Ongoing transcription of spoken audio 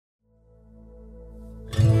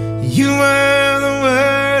You were the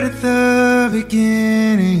Word at the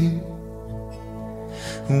beginning,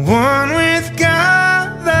 one with God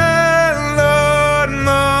the Lord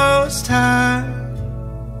Most High.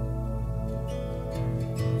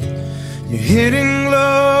 Your hidden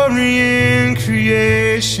glory in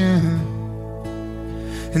creation,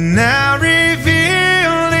 and now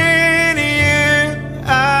revealed in you,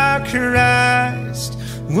 our Christ.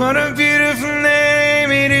 What a beautiful name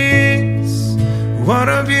it is. What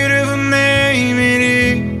a beautiful name it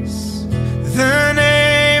is. The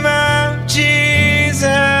name of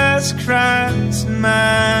Jesus Christ,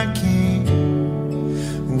 my King.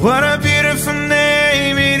 What a beautiful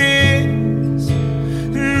name it is.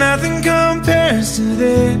 Nothing compares to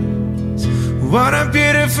this. What a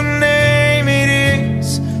beautiful name it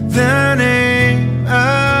is. The name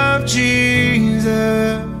of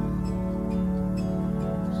Jesus.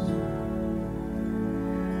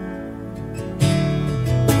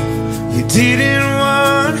 You didn't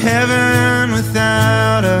want heaven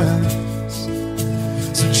without us,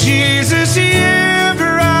 so Jesus, you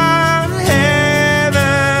brought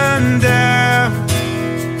heaven down.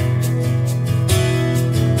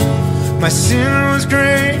 My sin was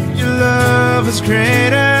great, your love was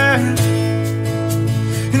greater,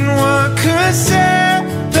 and what could separate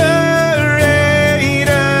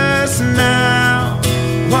us now?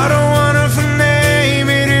 What a wonderful name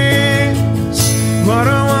it is. What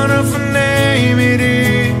a wonderful name it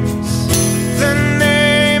is. The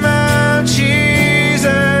name of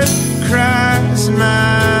Jesus Christ,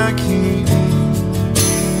 my King.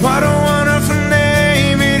 What a wonderful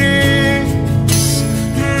name it is.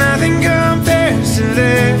 Nothing compares to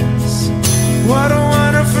this. What a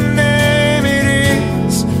wonderful name it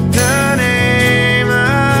is. The name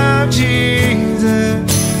of Jesus.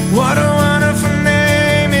 What a wonderful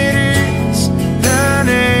name it is. The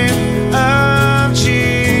name of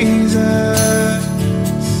Jesus.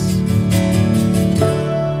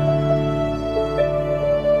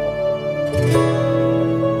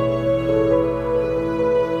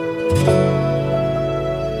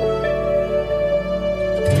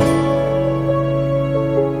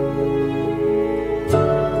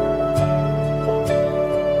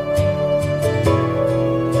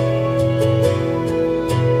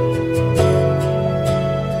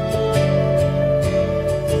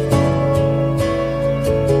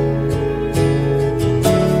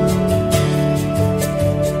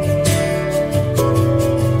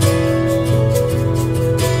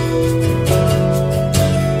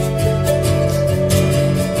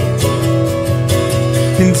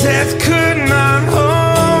 And death could not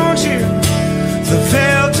hold you. The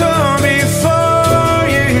veil tore before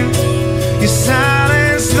you. You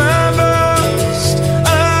silenced the boast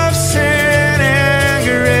of sin and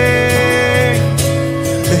grave.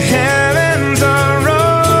 The heavens are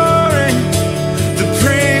roaring the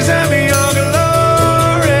praise of your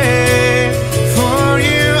glory. For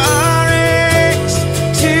you are raised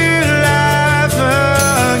to life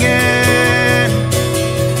again.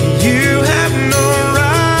 You have no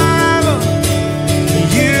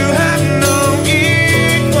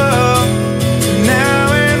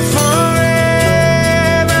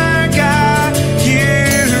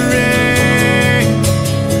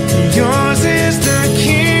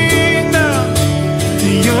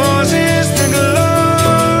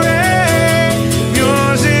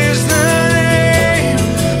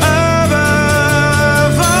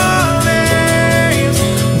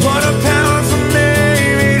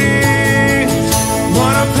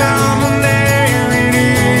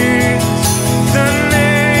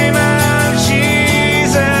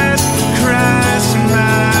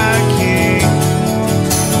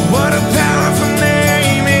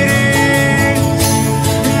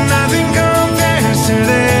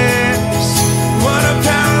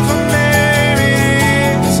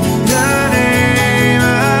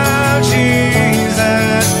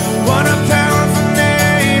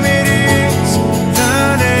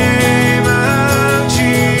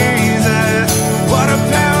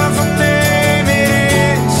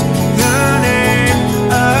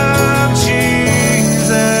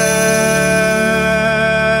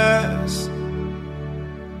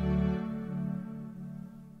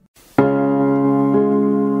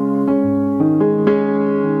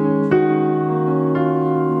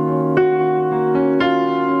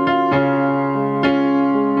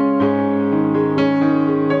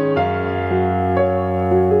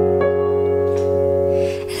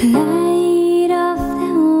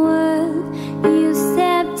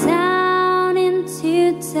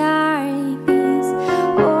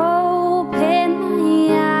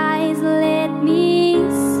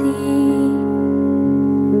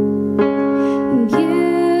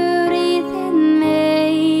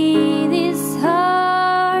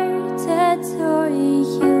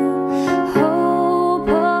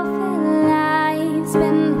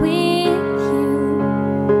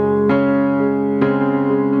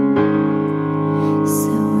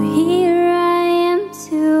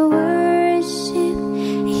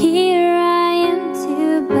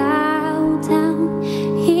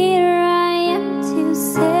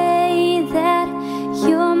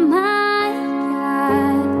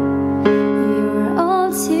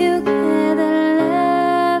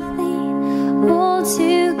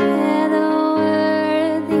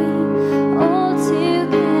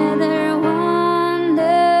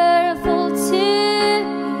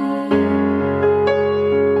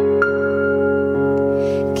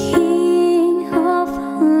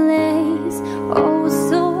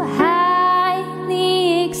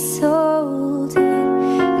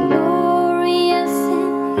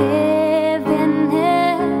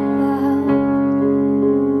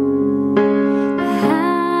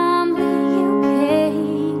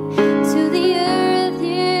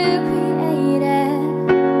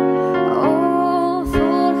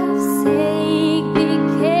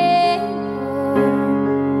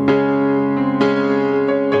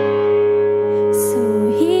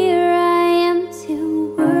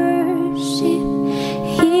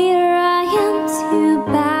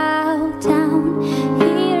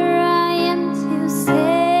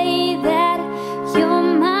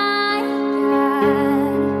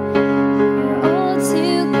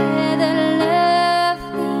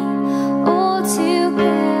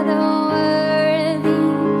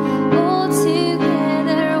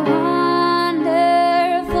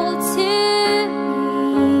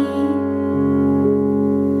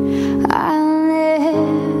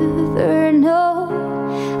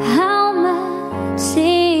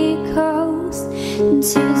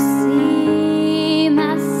see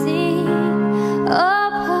my seed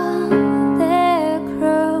upon their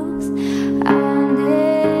cross. I'll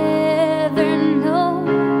never know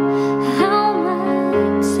how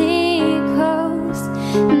much it costs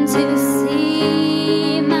to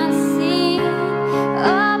see my seed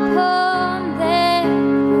upon their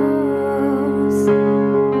cross.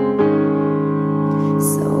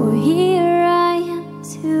 So here I am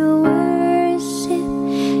to worship,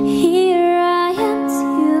 here I am to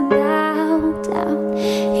bow down,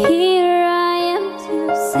 here I am to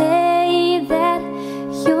say that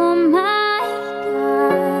you're my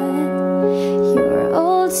God. You're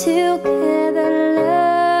altogether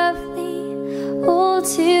lovely,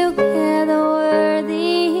 altogether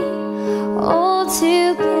worthy,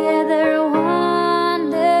 altogether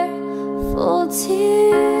wonderful to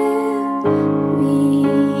me.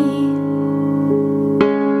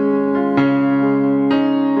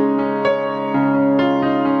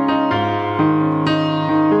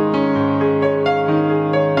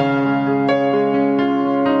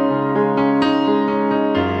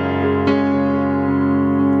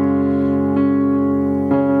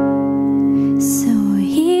 So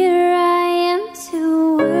here I am to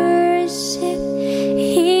worship,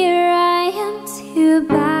 here I am to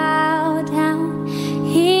bow down,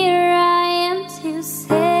 here I am to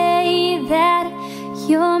say that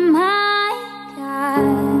you're my God.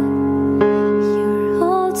 You're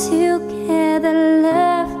altogether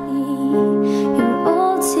lovely, you're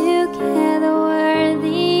altogether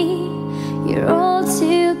worthy, you're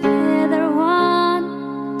altogether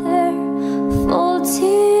wonderful to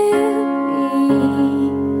me.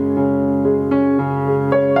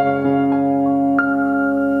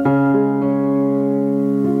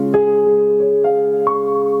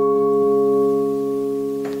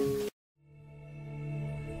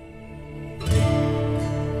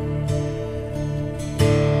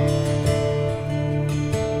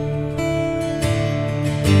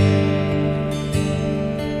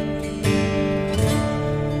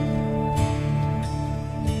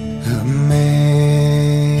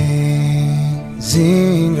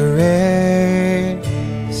 Amazing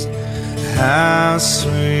grace, how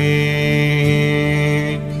sweet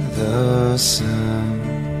the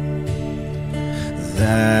sound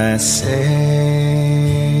that saved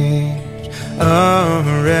a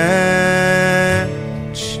wretch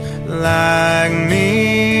like me.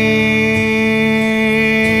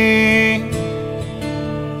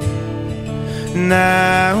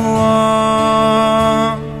 Now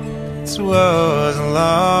once was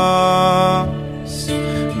lost,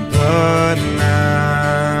 but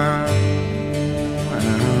now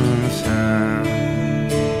I'm found.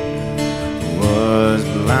 Was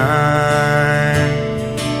blind,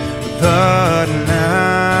 but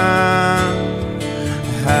now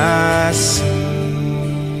I see.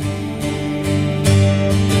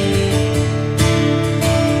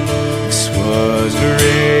 This was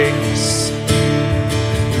grace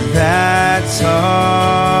that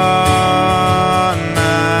taught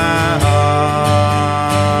my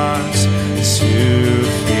heart to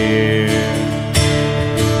fear,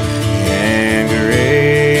 and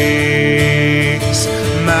grace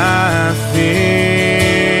my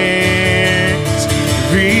fears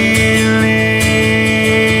relieved.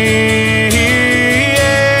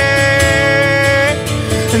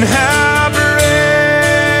 And how precious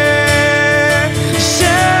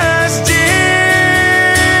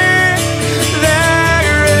did that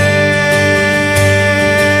grace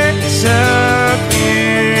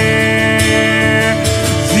appear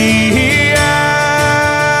the hour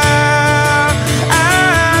I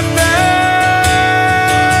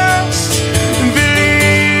first believed.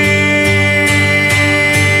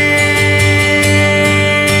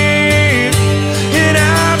 And I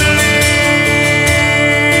believe,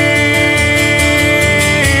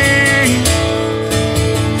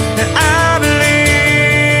 and I believe,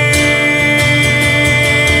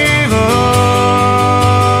 oh.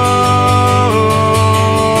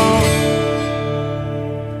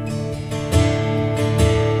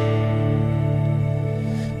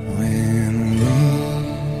 When we've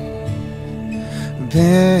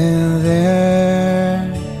been there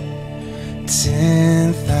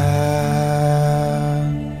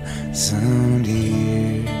 10,000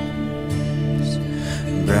 years,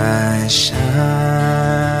 bright shining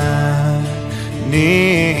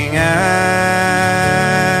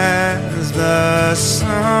as the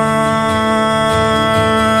sun.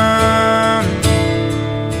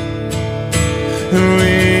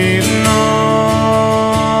 We've known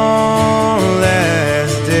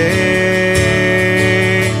less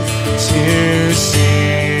days to sing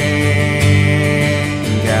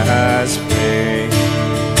God's praise.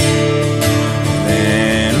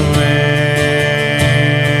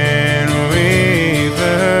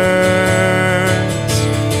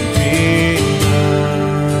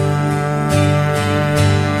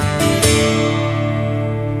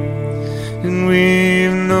 and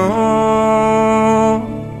we've no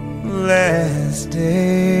less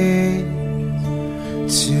days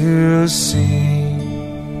to sing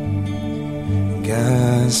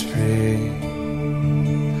God's praise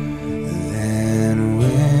than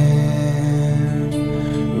when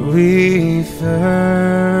we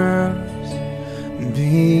first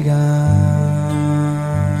begun.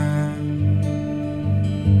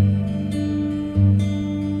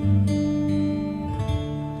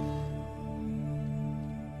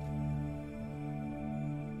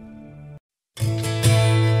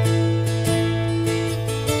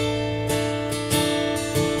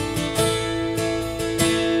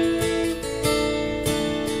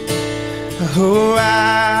 Oh,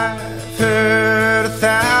 I've heard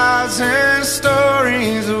 1,000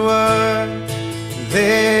 stories of what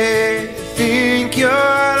they think you're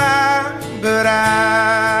like, but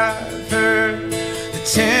I've heard the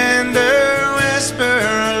tender whisper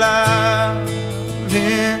of love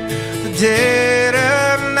in the dead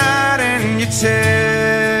of night, and you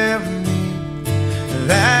tell me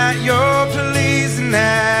that you're pleased and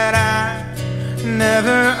that I'm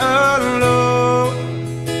never alone.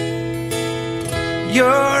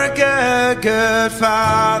 You're a good, good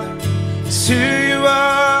father. It's who you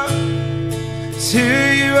are. It's who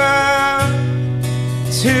you are.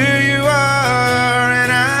 It's who you are. And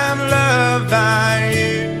I'm loved by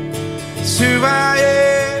you. It's who I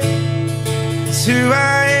am. It's who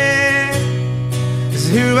I am. It's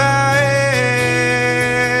who I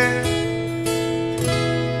am.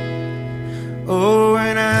 Oh,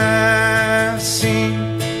 and I've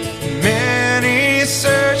seen many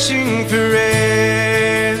searching for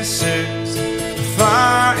answers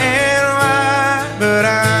far and wide, but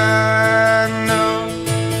I know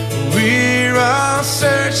we're all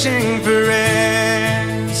searching for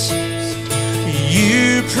answers.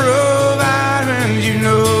 You provide, and you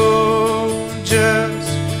know just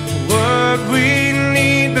what we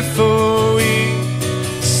need before we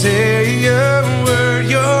say a word.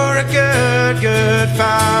 You're a good, good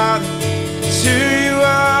father. It's who you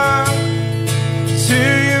are. It's who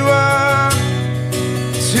you are.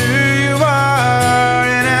 It's who you are,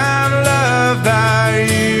 and I'm loved by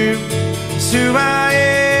you. It's who I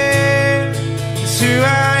am. It's who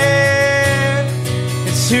I am.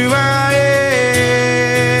 It's who I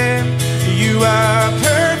am. You are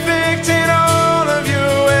perfect in all of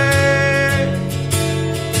your ways.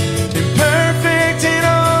 You're perfect in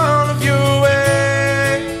all of your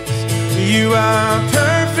ways. You are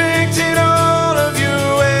perfect in all of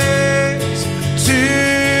your ways to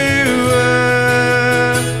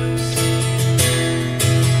us.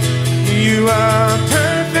 You are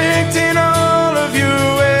perfect in all of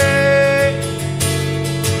your ways,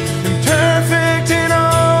 and perfect in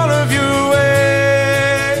all of your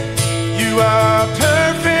ways. You are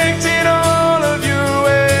perfect in all of your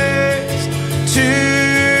ways to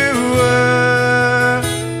us.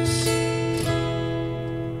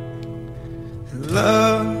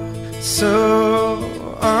 Love so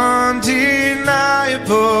undeniable,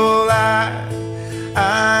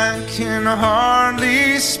 I can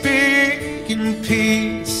hardly speak in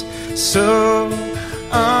peace. So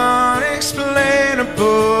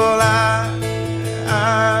unexplainable, I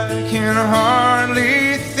can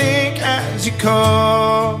hardly think as you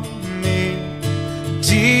call me.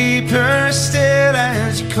 Deeper still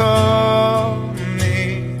as you call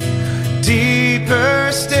me.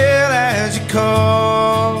 Deeper still as you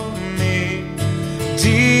call me.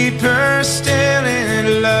 Deeper still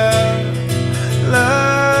in love.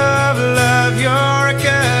 Love, love, you're a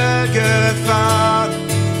good, good father.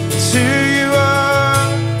 It's who you are.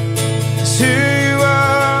 It's who you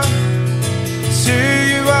are. It's who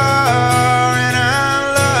you are, and I'm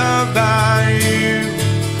loved by you.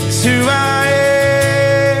 It's who I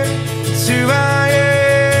am. It's who I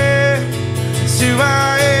am. It's who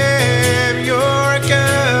I am. You're a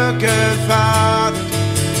good, good father.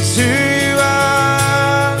 It's who you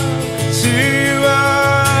are. It's who you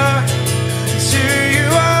are. It's who you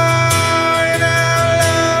are, and I'm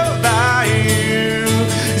loved by you.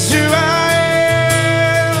 It's who I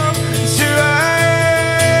am. It's who I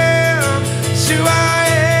am. It's who I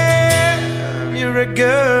am. You're a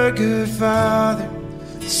good, good father.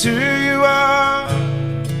 It's who you are.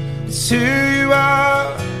 It's who you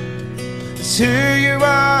are. It's who you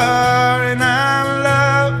are, and I'm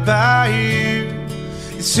loved by you.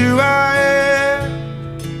 It's who I am.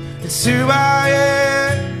 It's who I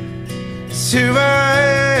am. It's who I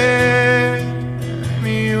am.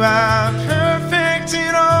 You are perfect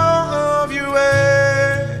in all of your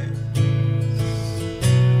ways.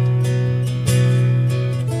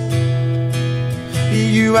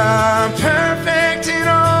 You are perfect in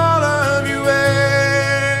all of your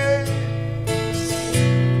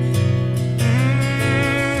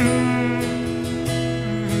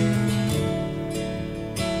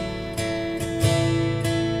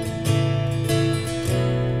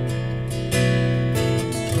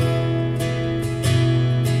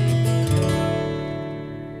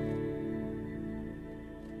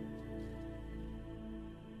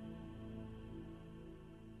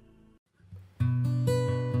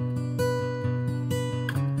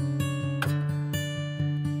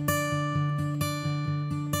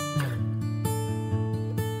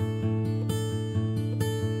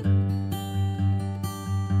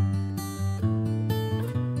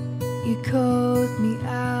called me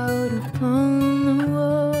out upon the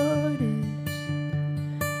waters,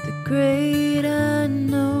 the great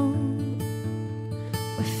unknown,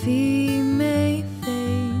 where feet may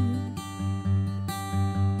fail.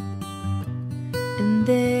 And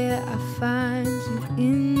there I find you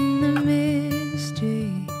in the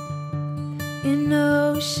mystery, in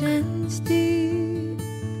oceans deep.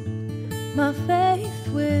 My faith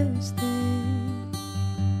will stand,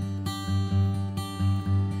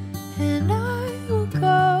 and I will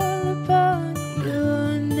call upon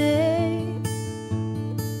your name,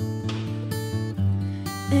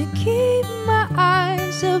 and keep my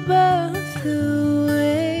eyes above the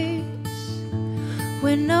waves.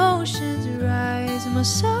 When oceans rise, my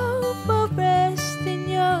soul will rest in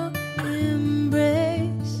your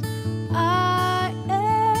embrace. I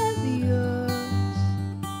am yours,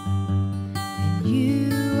 and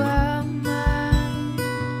you are mine.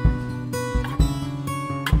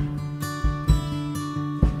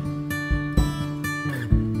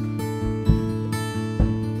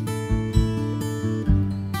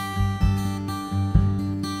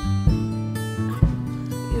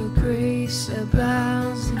 Your grace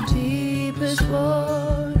abounds in deepest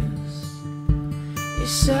waters. Your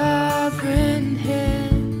sovereign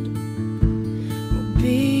hand will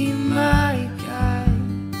be my guide.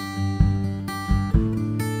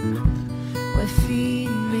 Where feet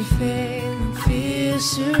may fail and fear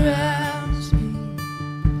surrounds me,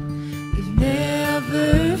 you've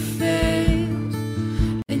never failed,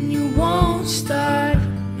 and you won't start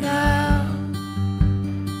now.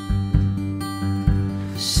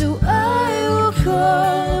 So I will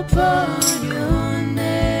call upon your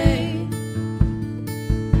name,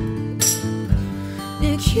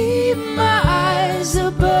 and keep my eyes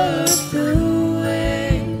above the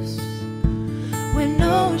waves. When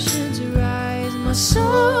oceans rise, my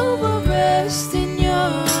soul will rest in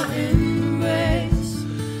your embrace.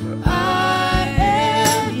 For I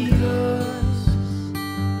am yours,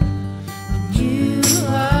 and you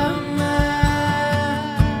are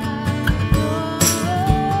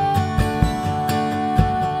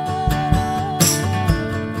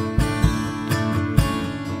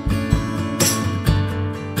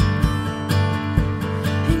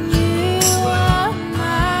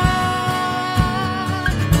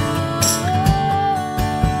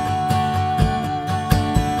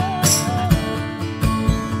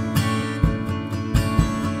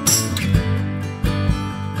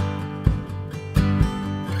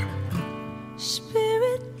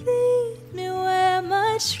Spirit, lead me where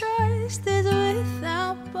my trust is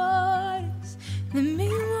without borders. Let me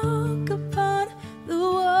walk upon the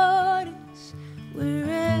waters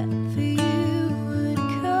wherever you would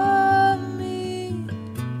call me.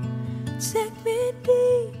 Take me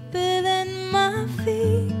deeper than my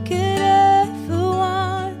feet could ever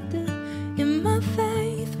wander, and my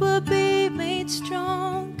faith will be made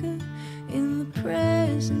stronger in the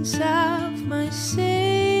presence of my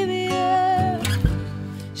Savior.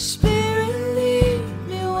 Spirit, lead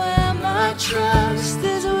me where my trust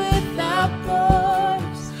is without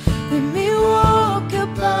borders. Let me walk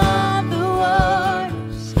upon the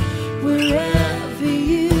waters wherever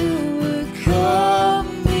you would call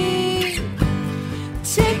me.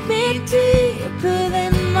 Take me deeper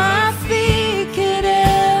than my feet could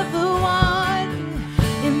ever wander,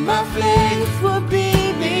 and my faith will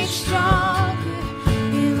be made stronger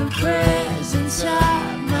in the presence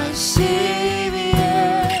of my Savior.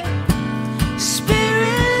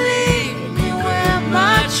 Spirit, lead me where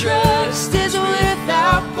my trust is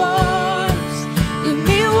without borders. Let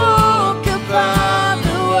me walk upon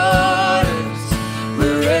the waters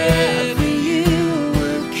wherever you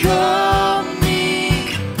would call me.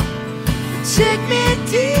 Take me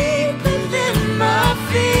deeper than my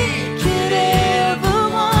feet could ever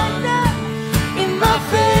wander, and my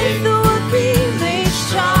faith would be made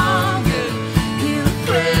stronger in the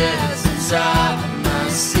presence of my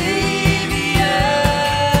Savior.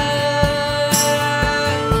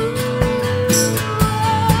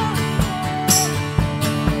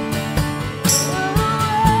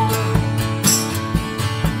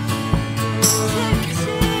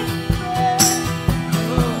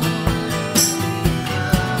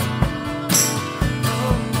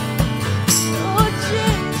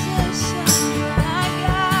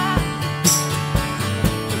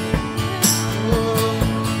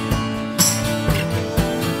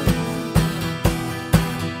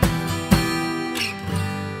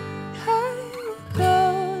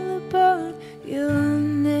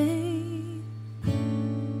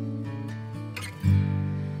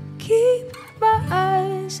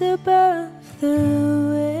 Above the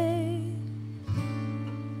waves,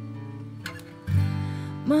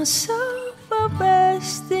 my soul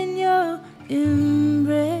rest in your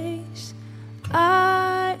embrace.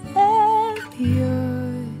 I am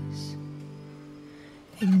yours,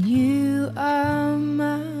 and you are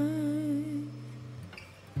mine.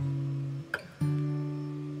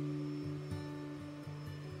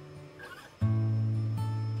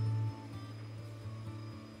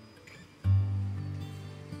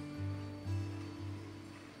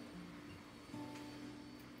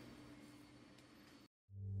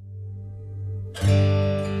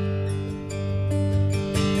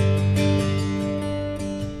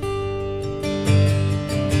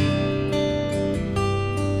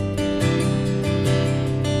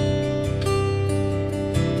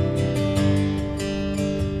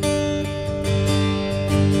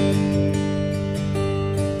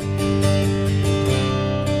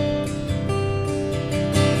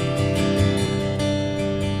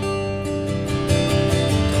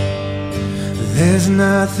 There's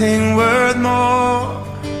nothing worth more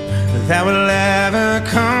that will ever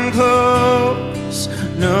come close.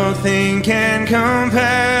 Nothing can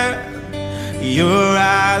compare. You're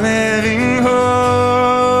our living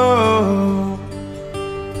hope.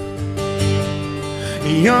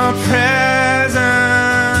 Your presence,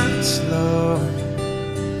 Lord,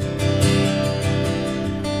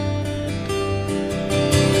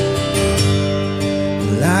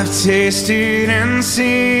 I've tasted and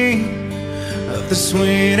seen of the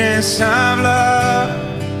sweetest of love,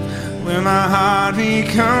 where my heart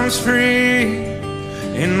becomes free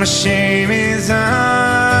and my shame is undone.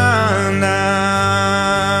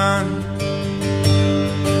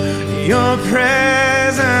 Your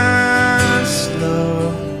presence,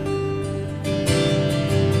 Lord,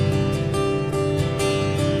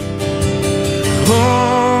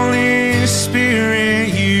 Holy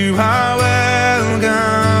Spirit, you are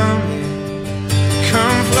welcome.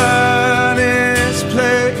 Come flood this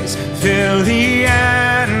place, fill the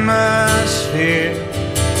atmosphere.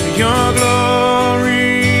 Your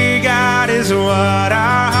glory, God, is what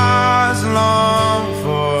our hearts long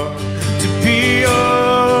for. To be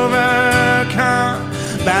overcome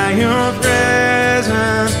by your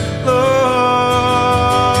presence, Lord.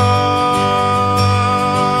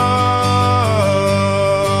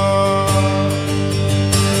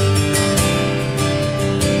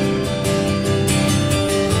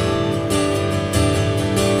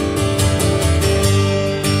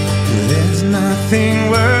 There's nothing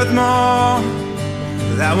worth more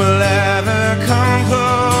that will ever come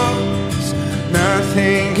close.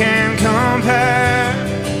 Nothing can compare.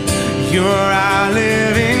 You're our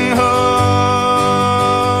living hope.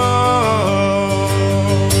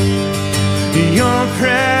 Your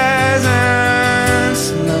presence,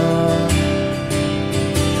 Lord,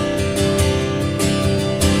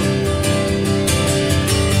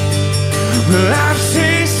 well, I've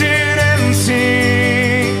tasted and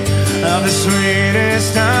seen of the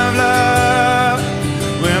sweetest of love,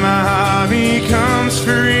 where my heart becomes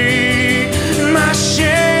free, my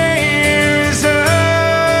shame is undone.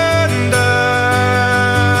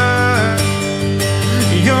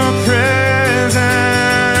 Your presence,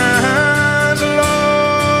 Lord.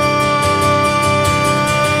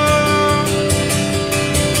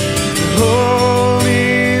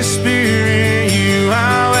 Holy Spirit, you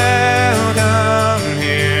are welcome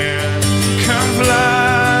here. Come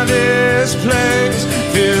flood this place,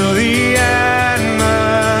 fill the atmosphere.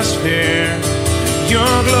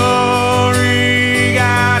 Your glory,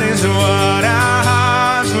 God, is what our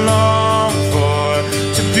hearts long for.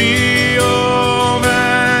 To be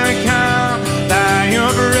overcome by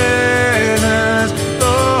your presence,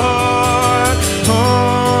 Lord.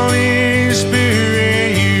 Holy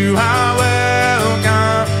Spirit, you are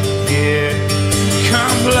welcome here.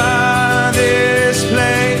 Come flood this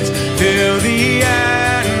place, fill the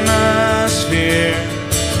atmosphere.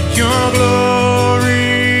 Your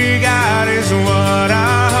glory, God, is what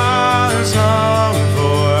our hearts long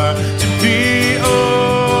for. To be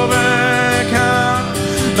overcome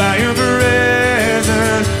by your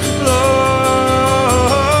presence, Lord.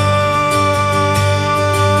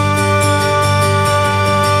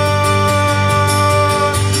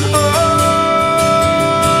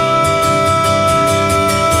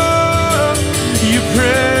 Your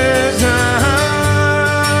presence,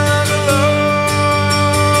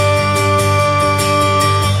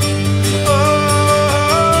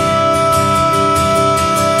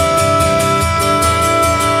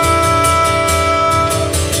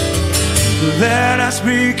 let us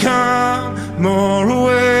become more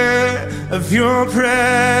aware of your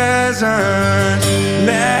presence.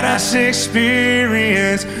 Let us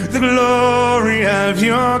experience the glory of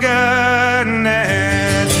your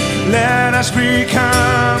goodness. Let us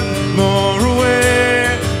become more aware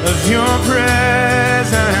your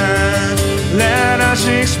presence. Let us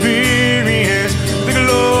experience the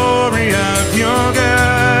glory of your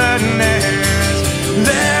goodness.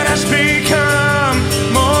 Let us become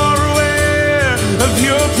more aware of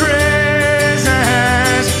your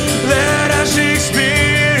presence. Let us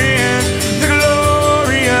experience the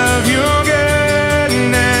glory of your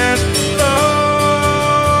goodness, Lord.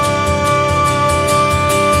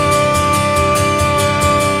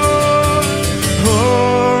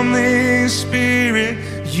 Holy Spirit,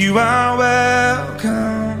 you are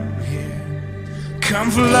welcome here.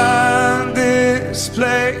 Come flood this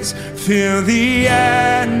place, fill the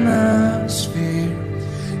atmosphere.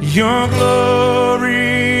 Your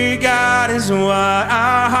glory, God, is what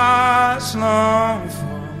our hearts long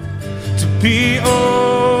for. To be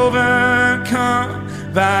overcome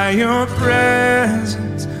by your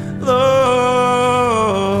presence, Lord.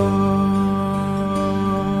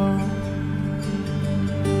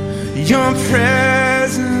 Your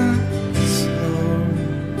presence, Lord.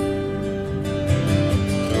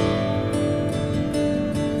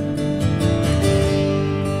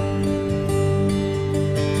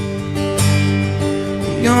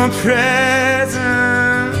 Your presence,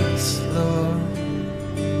 Lord.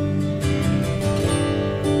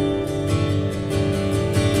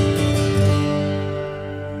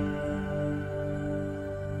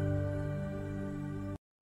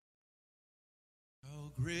 How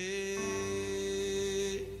great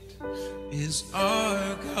is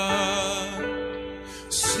our God?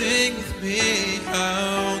 Sing with me,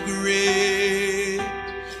 how great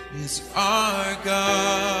is our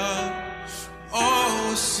God?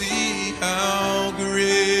 Oh, see how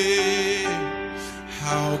great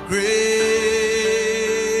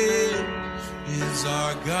is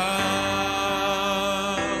our God.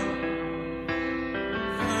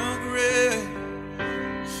 How great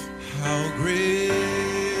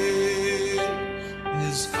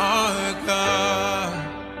is our God.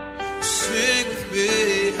 Sing with me,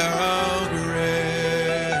 how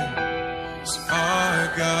great is our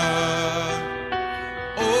God.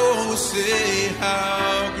 Oh, say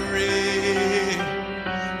how great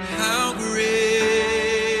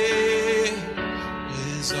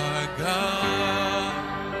is our God.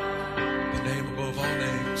 The name above all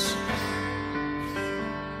names.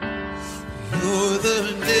 You're the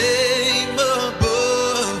name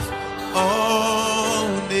above all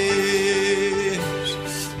names.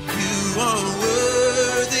 You are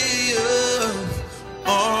worthy of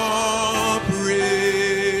all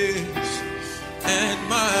praise. And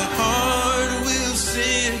my heart will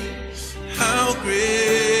sing, how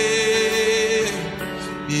great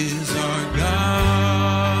is our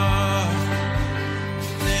God.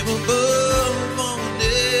 Name above all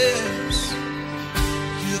names.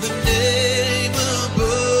 You're the name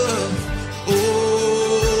above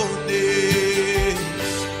all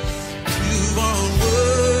names. You are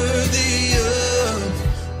worthy of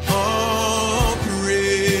all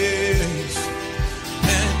praise.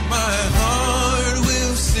 And my heart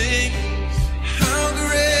will sing, how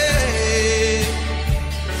great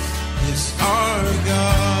is our God.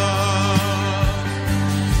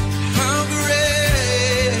 How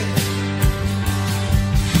great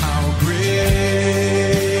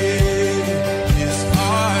is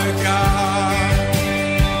our God.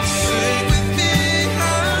 Sing with me,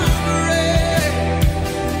 how great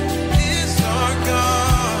is our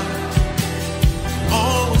God.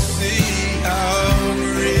 Oh, see how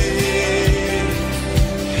great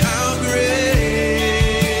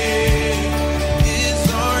is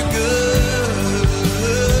our good.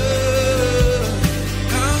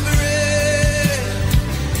 How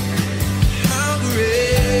great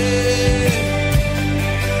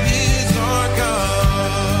is our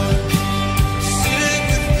God. Sing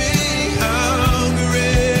with me, how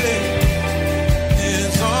great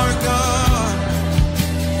is our God.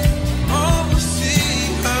 Oh, see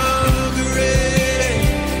how great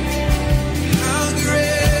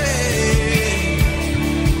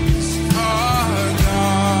is our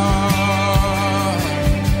God.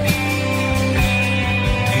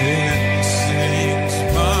 Then sings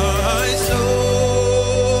my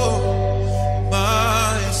soul,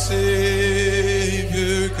 my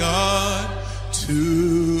Savior God, to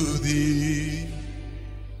thee.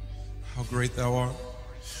 How great thou art.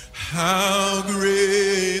 How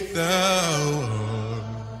great thou art.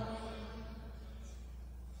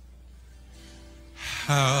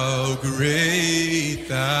 How great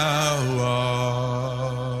thou art.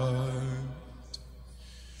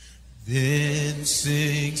 Then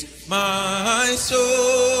sings my soul,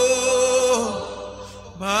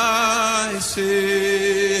 my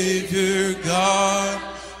Savior God,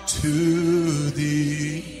 to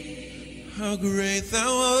thee. great thou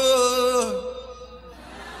art.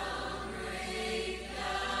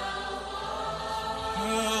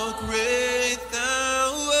 How great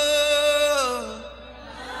thou art.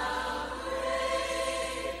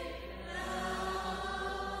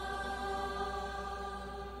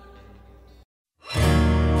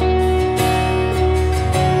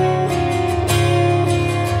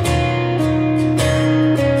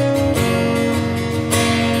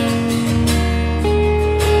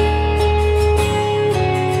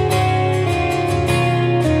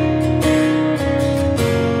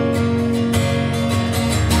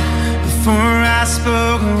 Before I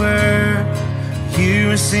spoke a word, you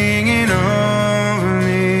were singing over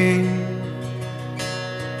me.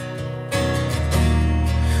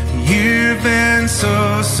 You've been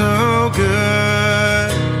so, so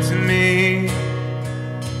good to me.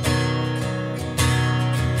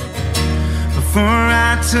 Before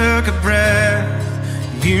I took a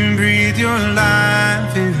breath, you breathed your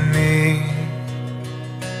life in me.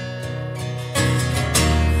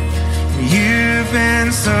 You've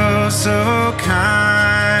been so, so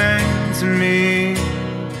kind to me.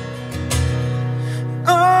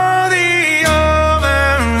 Oh, the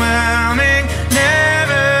overwhelming,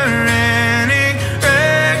 never-ending,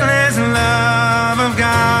 reckless love of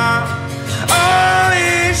God. Oh,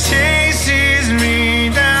 it chases me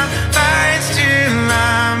down, fights till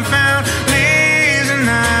I'm found, leaves the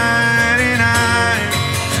 99.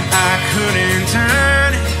 I couldn't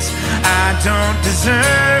turn it, I don't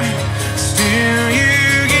deserve it. Still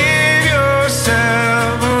you give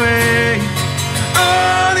yourself away.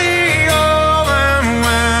 Oh, the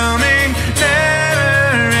overwhelming,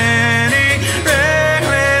 never-ending,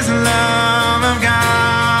 reckless love of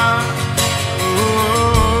God.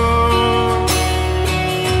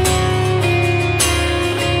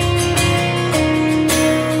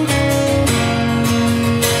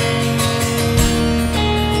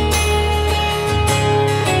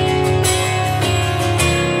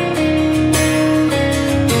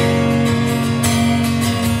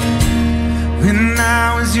 When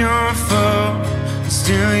I was your foe,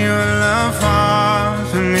 still your love fought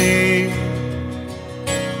for me.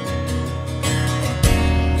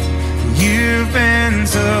 You've been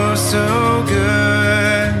so, so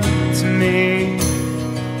good to me.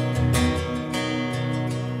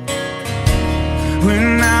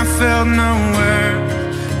 When I felt no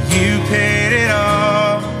worth, you paid it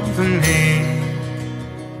all for me.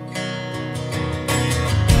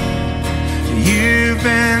 You've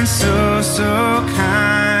been so, so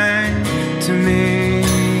kind to me.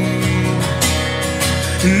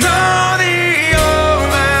 And all the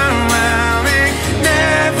overwhelming,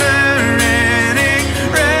 never-ending,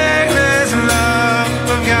 reckless love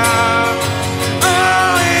of God.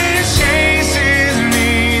 Oh, it chases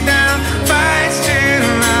me down, fights till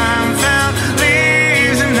I'm found,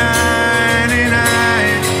 leaves the 99.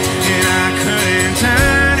 And I couldn't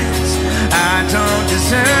turn it, I don't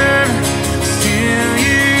deserve it. Still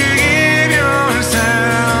you give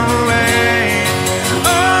yourself away.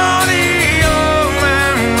 Oh, the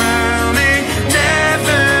overwhelming,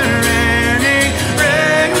 never-ending,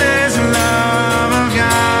 reckless love of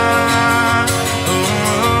God.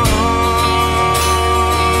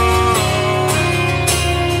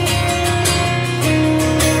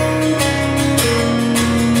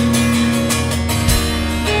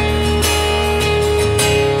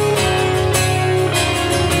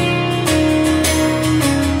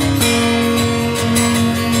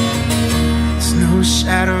 There's no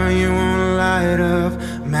shadow you won't light up,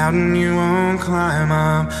 mountain you won't climb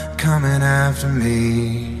up, coming after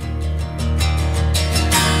me.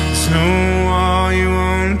 There's no wall you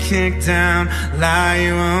won't kick down, lie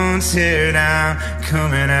you won't tear down,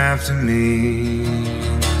 coming after me.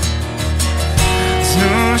 There's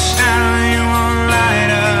no shadow you won't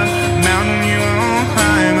light up, mountain you won't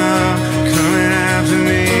climb up, coming after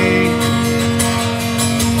me.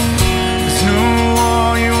 There's no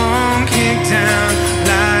wall you won't kick down,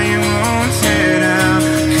 lie you won't tear down,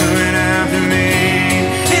 coming after me.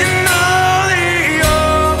 And all the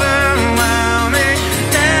overwhelming,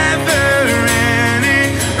 never-ending,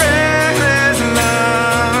 reckless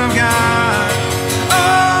love of God.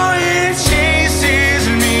 Oh, it chases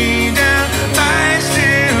me down, fights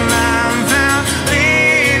till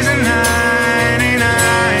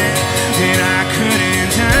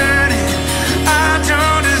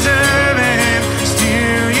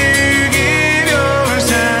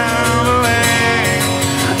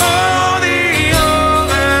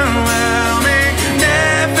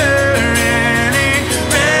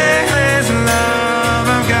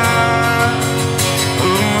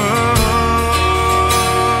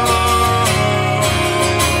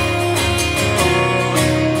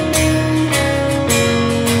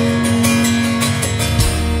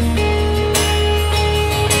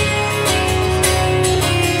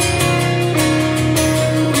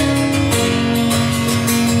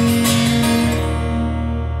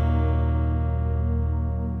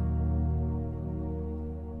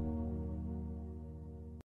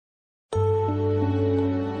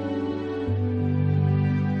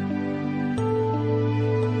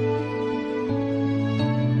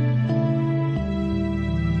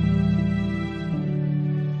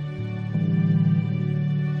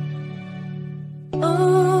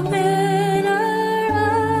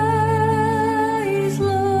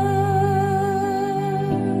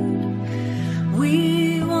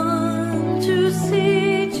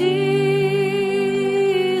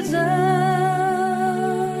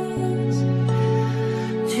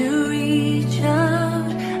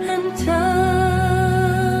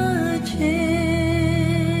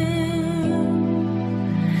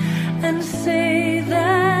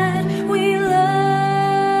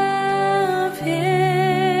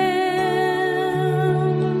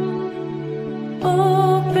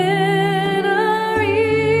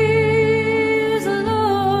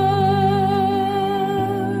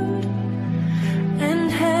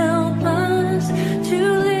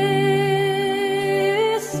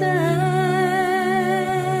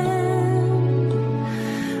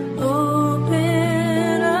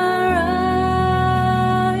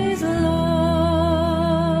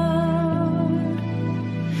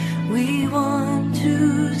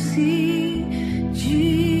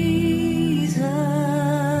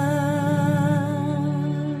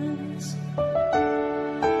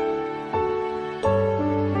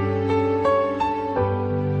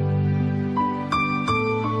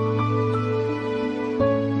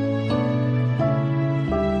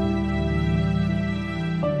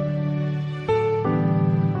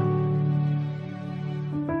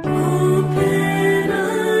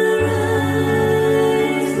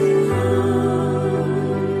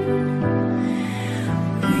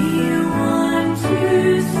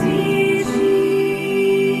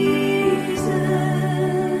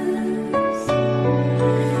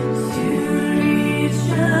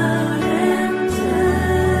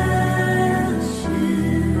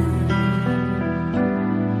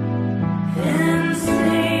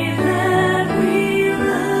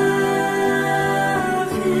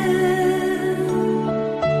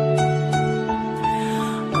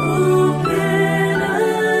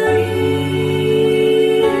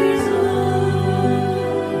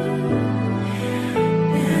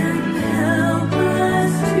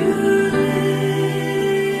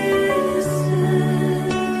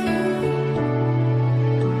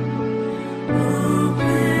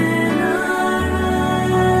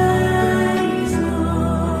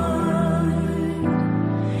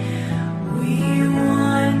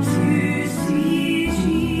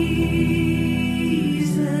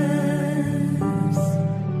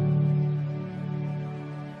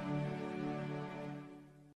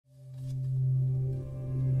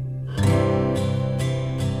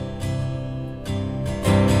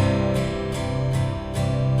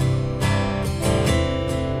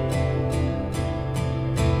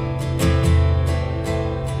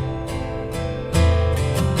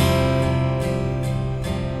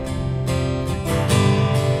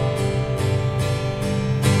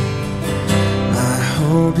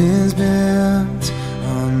hope is built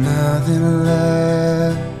on nothing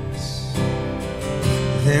less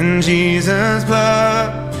than Jesus'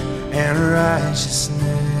 blood and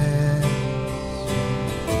righteousness.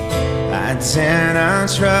 I dare not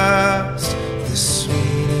trust the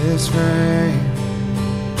sweetest frame,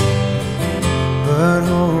 but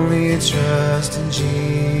only trust in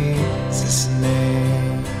Jesus'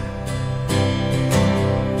 name.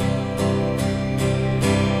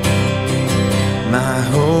 My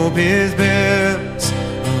hope is built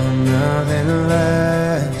on nothing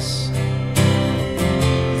less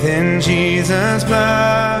than Jesus'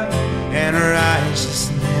 blood and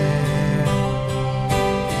righteousness.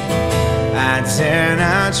 I dare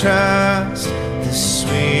not trust the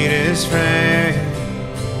sweetest frame,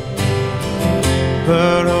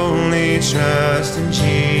 but only trust in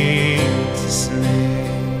Jesus' name.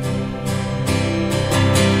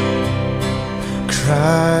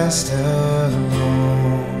 Christ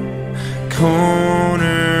alone,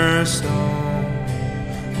 cornerstone,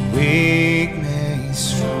 weak made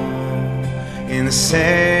strong in the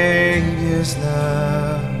Savior's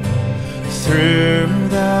love. Through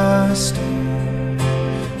the storm,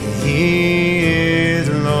 He is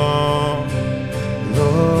Lord,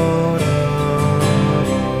 Lord of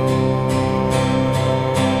all.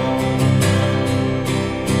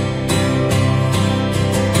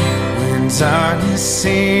 When darkness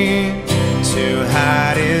seems to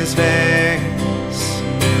hide His face,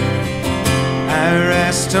 I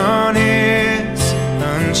rest on His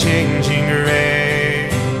unchanging grace.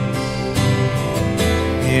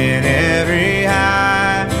 In every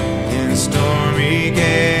high and stormy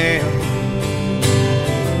gale,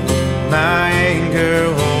 my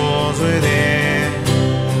anchor holds within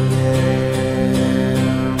the veil.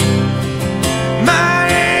 My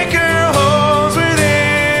anchor holds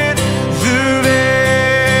within the veil.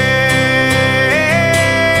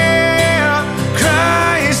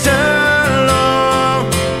 Christ alone,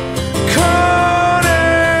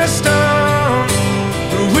 cornerstone,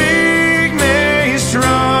 weak made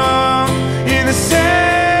strong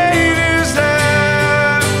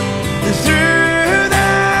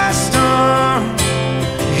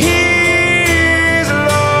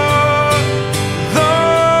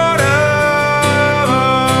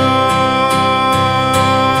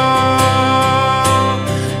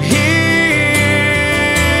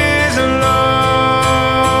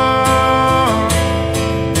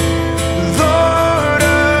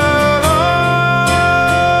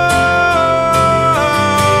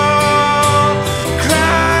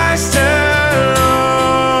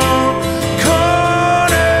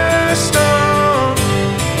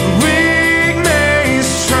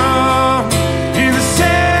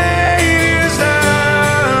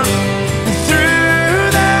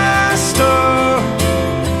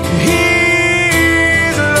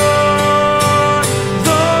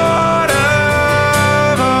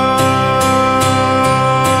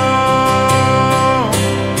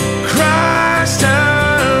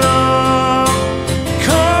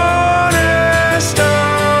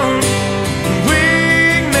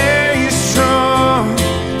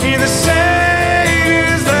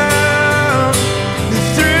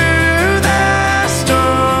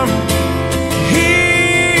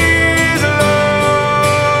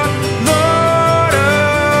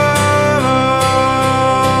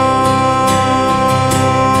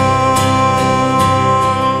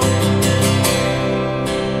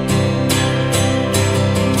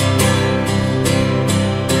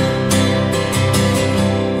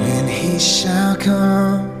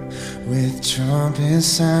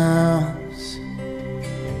sounds.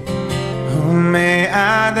 Oh, may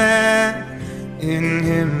I then in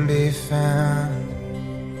him be found,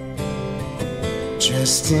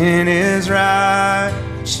 dressed in his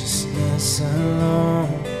righteousness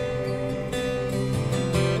alone,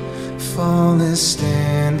 faultless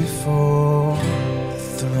stand before the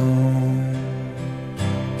throne.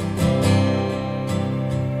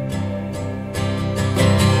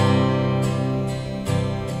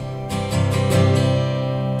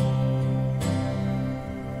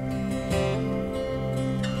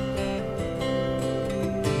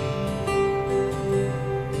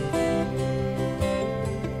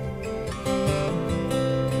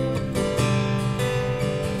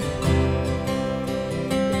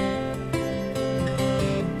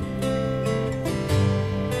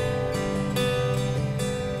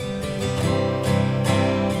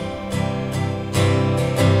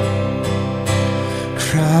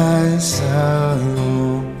 Christ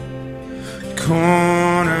alone,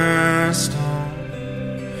 cornerstone,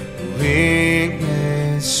 weak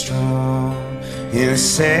made strong in the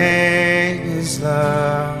Savior's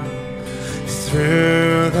love.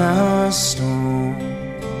 Through the storm,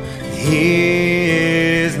 He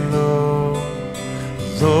is Lord,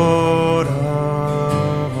 Lord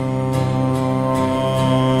of all.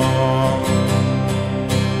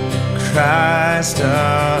 Christ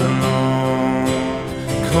alone,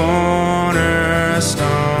 cornerstone,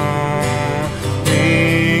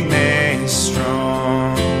 weak made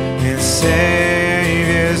strong in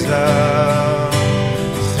Savior's love.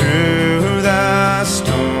 Through the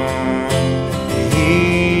storm,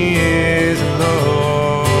 He is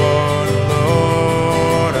Lord,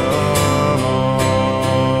 Lord of all.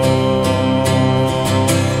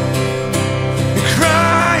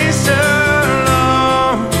 Christ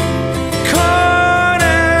alone,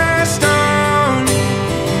 cornerstone,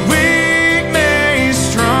 weak made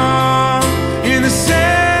strong in the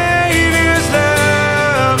Savior's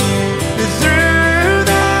love. Through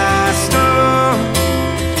the storm,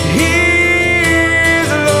 He is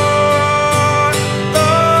Lord,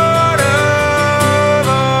 Lord of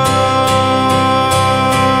all,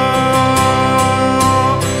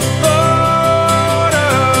 Lord of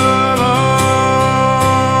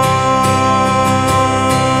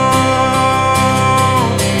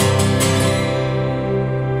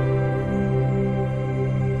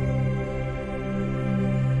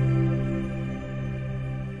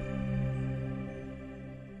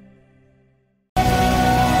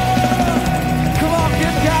Come on,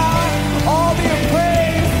 give God all the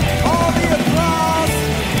praise, all the applause.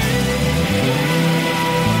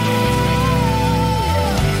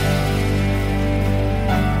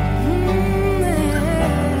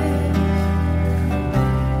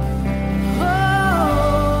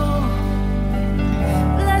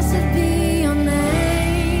 Blessed be your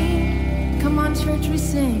name. Come on, church, we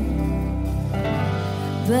sing.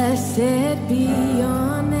 Blessed be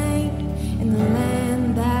your name in the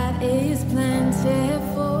land that is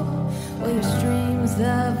plentiful, where your streams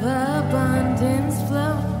of abundance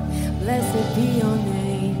flow. Blessed be your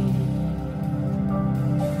name.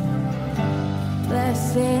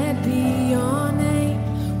 Blessed be your name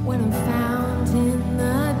when I'm found in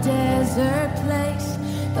the desert place,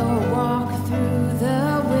 though I walk through the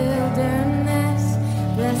wilderness.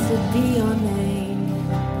 Blessed be your name.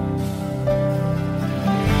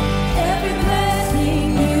 Every blessing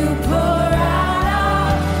you pour out,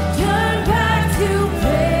 I'll turn back to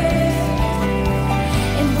praise.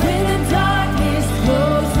 And when the darkness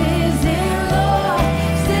closes in, Lord,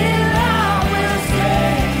 still I will say,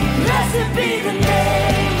 blessed be the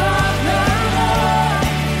name of the Lord.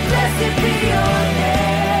 Blessed be your name.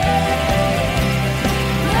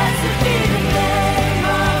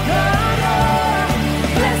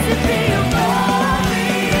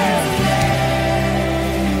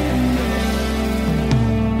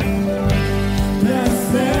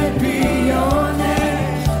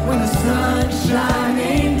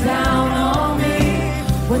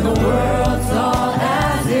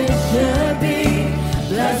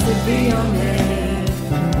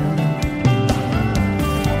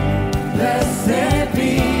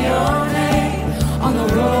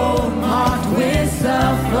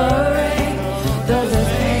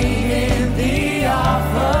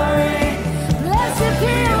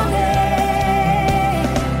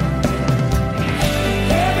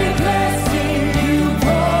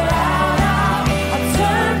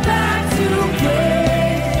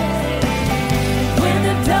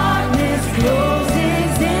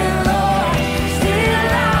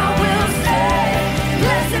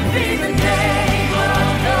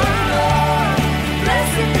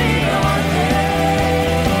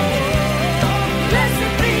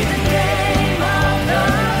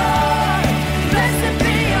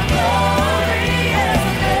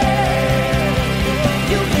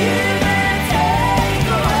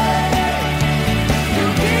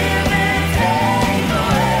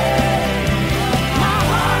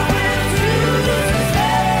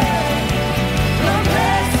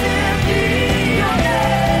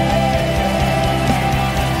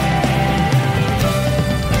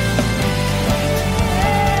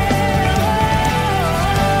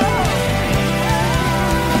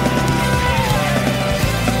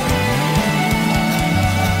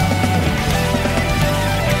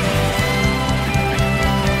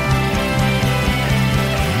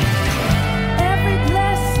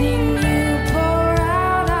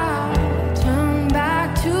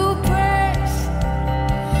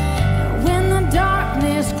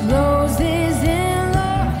 roses in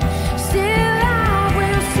Lord, still I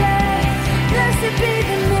will say, blessed be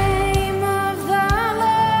the name of the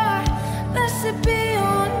Lord, blessed be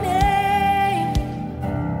your name,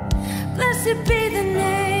 blessed be the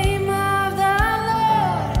name of the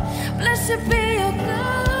Lord, blessed be your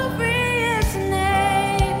glorious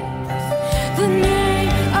name, the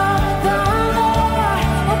name of the Lord,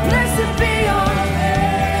 oh blessed be your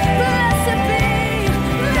name, blessed be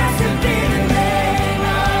the name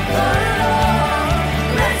of the Lord,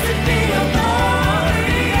 blessed be your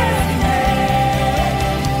glorious name.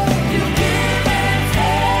 You give and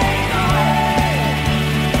take away,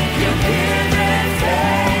 you give and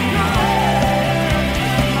take away.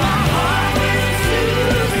 My heart will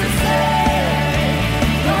choose to say,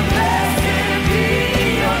 Lord, blessed be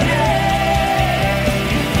your name.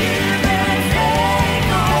 You give and take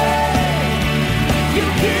away, you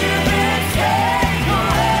give and take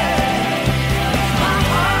away. My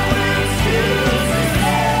heart will choose to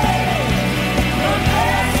say, Lord,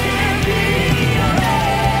 blessed be your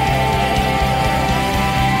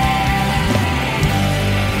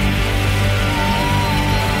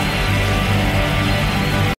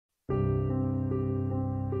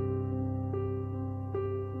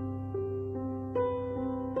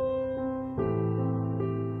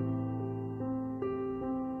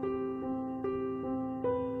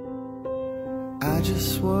I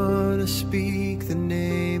just wanna speak the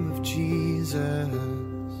name of Jesus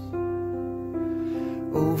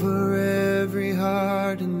over every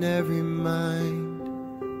heart and every mind,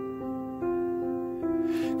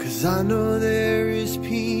 'cause I know there is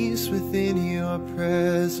peace within your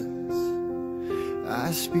presence.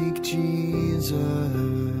 I speak Jesus.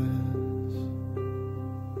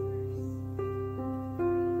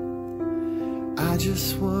 I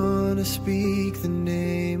just wanna speak the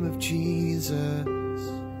name of Jesus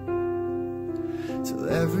till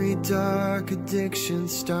every dark addiction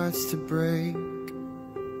starts to break,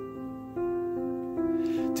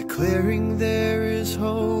 declaring there is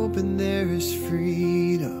hope and there is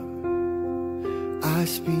freedom. I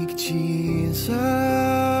speak Jesus,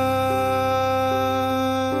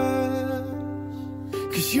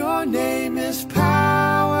 'cause your name is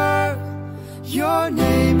power, your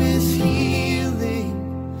name is healing,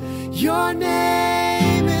 your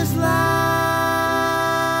name is life.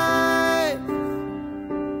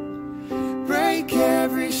 Break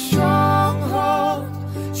every stronghold,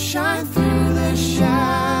 shine through the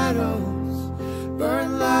shadows, burn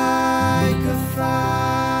like a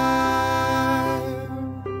fire.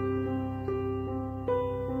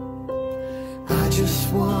 I just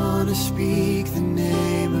wanna speak the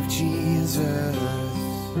name of Jesus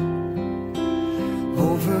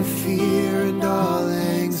over fear and all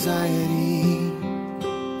anxiety,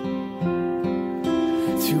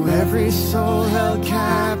 to every soul held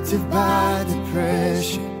captive by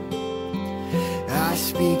depression. I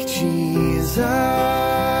speak Jesus,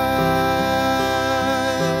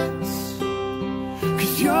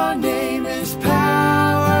 'cause your name is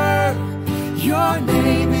power, your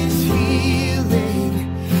name is healing,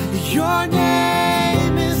 your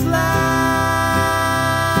name is life.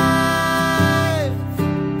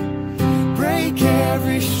 Break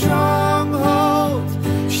every stronghold,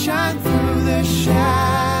 shine through the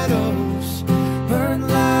shadows, burn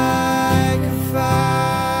like a fire.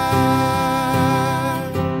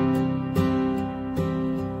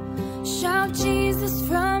 Shout Jesus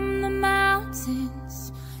from the mountains,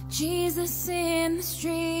 Jesus in the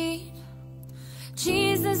street,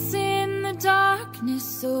 Jesus in the darkness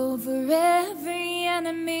over every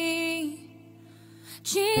enemy,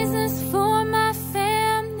 Jesus for my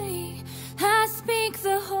family, I speak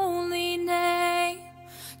the holy name,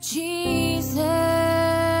 Jesus.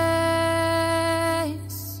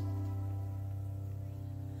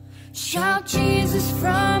 Shout Jesus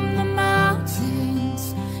from the mountains,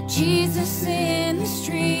 Jesus in the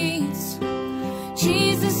streets,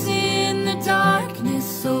 Jesus in the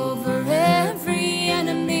darkness over every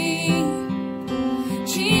enemy,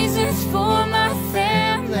 Jesus for my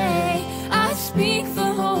family, I speak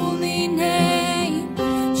the holy name,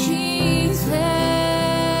 Jesus.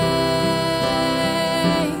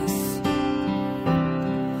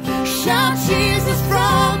 Shout Jesus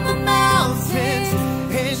from the mountains,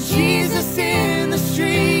 and Jesus in the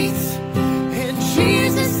streets, and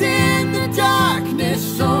Jesus in the darkness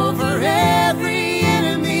over every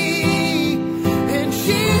enemy, and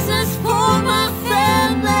Jesus for my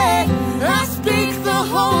family, I speak the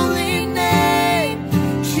holy name.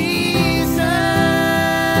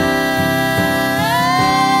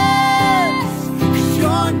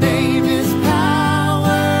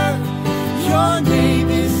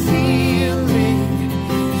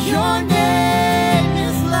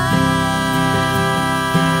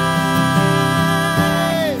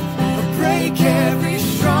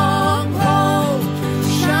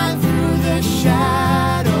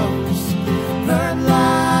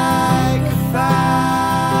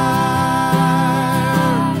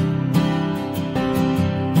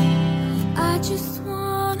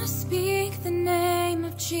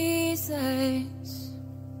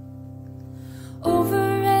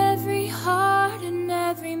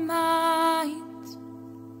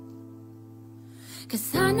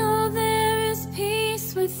 'cause I know there is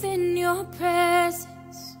peace within your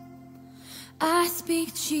presence. I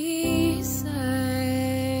speak Jesus.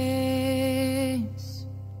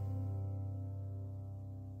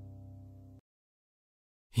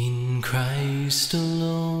 In Christ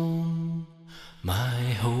alone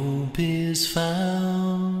my hope is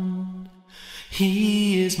found.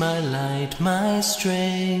 He is my light, my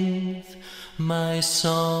strength, my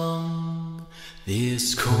song.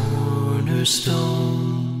 This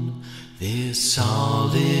cornerstone, this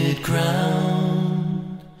solid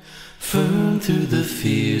ground, firm through the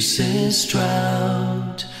fiercest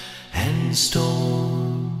drought and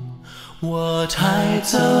storm. What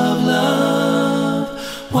heights of love,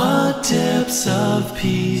 what depths of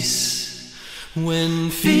peace, when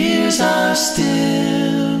fears are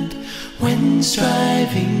stilled, when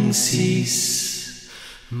strivings cease.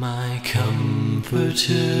 My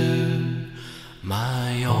comforter,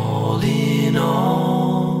 my all in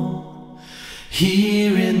all,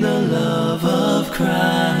 here in the love of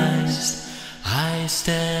Christ I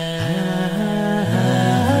stand.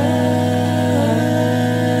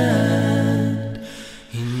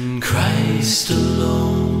 In Christ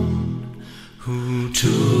alone, who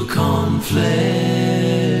took on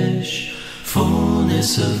flesh,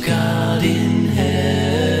 fullness of God in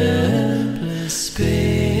helpless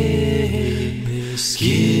babe, this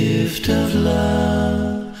gift of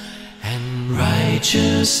love and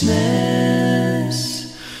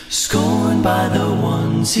righteousness, scorned by the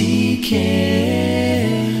ones he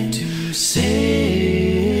came to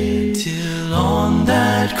save, till on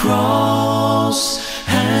that cross,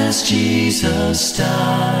 as Jesus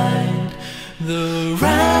died, the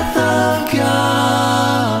wrath of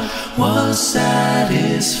God was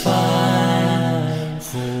satisfied.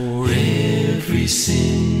 For every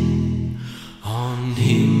sin on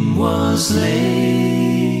him was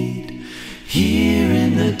laid. Here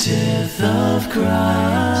in the death of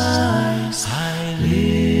Christ I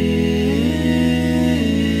live.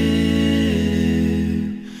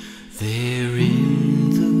 There in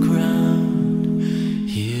the ground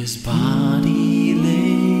his body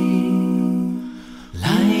lay,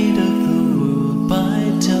 light of the world by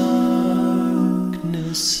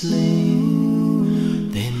darkness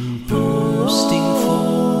slain, then bursting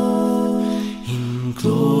forth in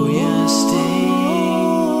glorious day,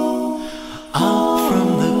 up from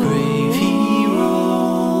the grave he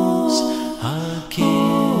rose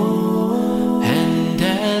again. And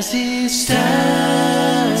as he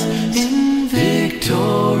stands in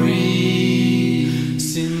victory,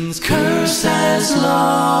 sin's curse has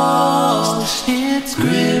lost its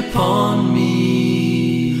grip on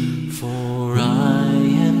me. For I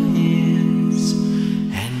am his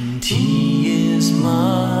and he is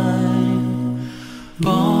mine,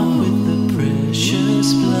 bought with the precious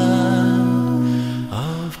blood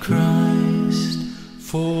of Christ.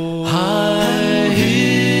 For I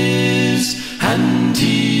his and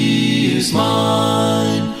he is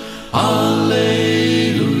mine.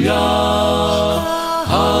 Alleluia,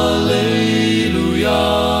 Alleluia.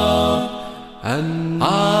 And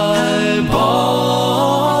I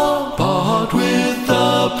bought with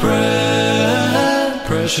the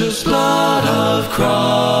precious blood of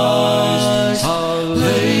Christ.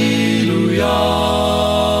 Alleluia.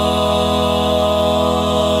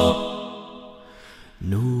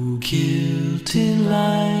 No guilt in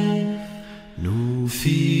life, no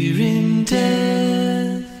fear in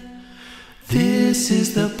death. This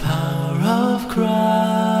is the power of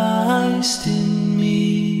Christ in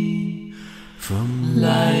me. From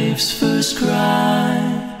life's first cry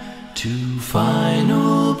to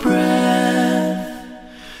final breath,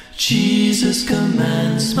 Jesus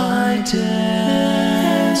commands my destiny.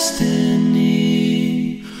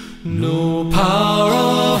 No power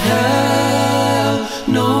of hell,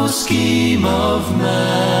 no scheme of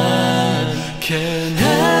man can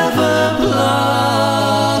ever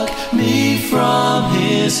pluck me from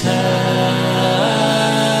his hand.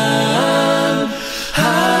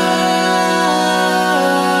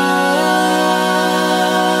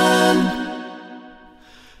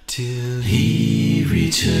 Till he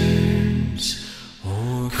returns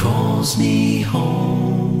or calls me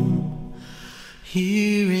home,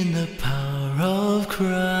 here in the power of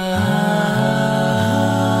Christ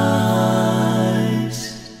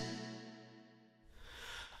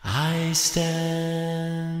I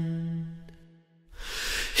stand.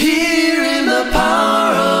 Here in the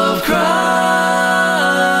power of Christ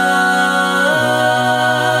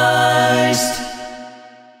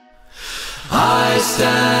I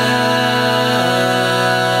stand.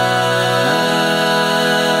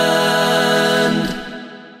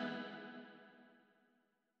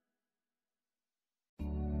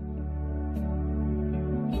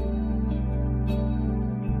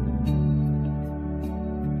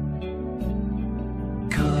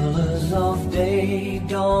 day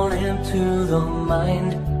dawn into the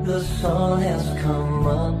mind. The sun has come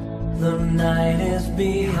up, the night is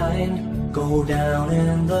behind. Go down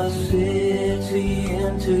in the city,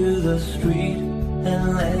 into the street,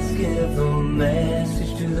 and let's give the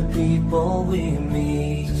message to the people we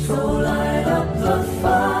meet. So light up the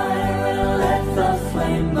fire and let the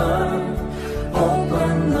flame burn.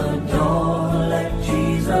 Open the door, let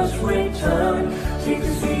Jesus return. Take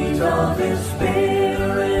the seeds of His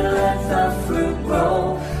Spirit, let the fruit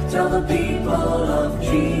grow. Tell the people of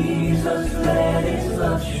Jesus, let His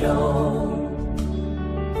love show.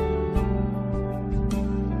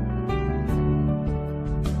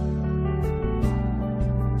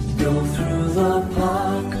 Go through the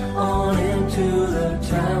park, on into the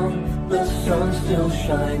town. The sun still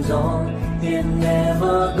shines on, it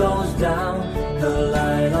never goes down. The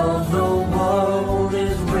light of the world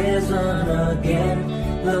is risen again.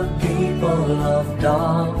 The people of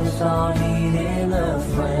darkness are needing a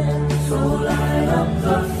friend. So light up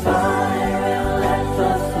the fire and let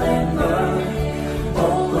the flame burn.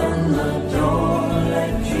 Open the door,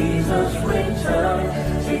 let Jesus return.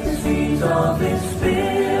 Take the seeds of His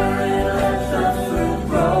Spirit, let the fruit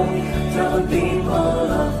grow. Tell the people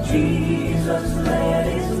of Jesus, let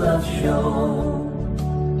His love show.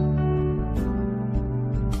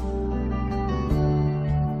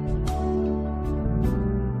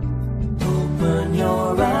 Open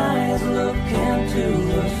your eyes, look into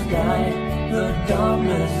the sky. The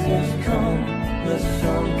darkness has come, the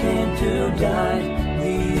sun came to die. The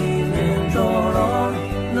evening drawn on,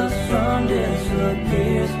 the sun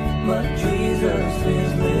disappears, but Jesus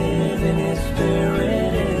is living, His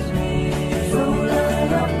Spirit is near. So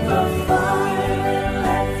light up the fire and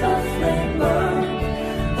let the flame burn.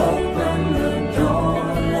 Open the door,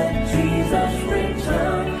 let Jesus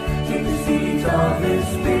return. Take the seeds of His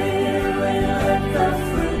Spirit, let the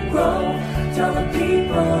fruit grow. Tell the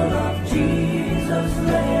people of Jesus,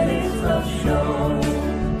 let His love show.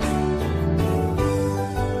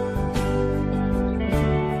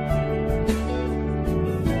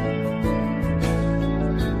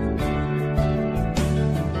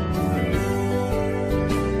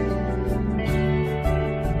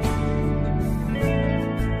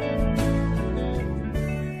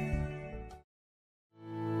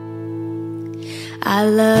 I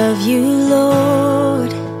love you,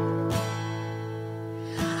 Lord.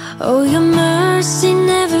 Oh, your mercy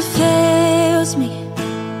never fails me.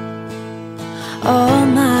 All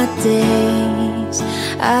my days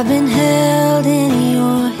I've been held in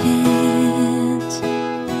your hands.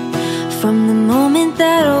 From the moment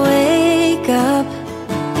that I wake up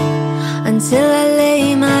until I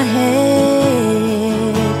lay my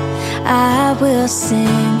head, I will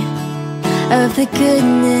sing of the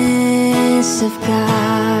goodness of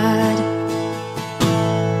God.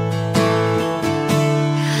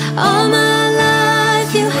 All my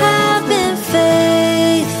life you have been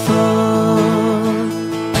faithful.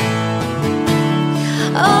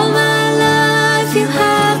 All my life you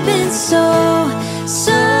have been so,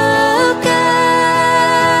 so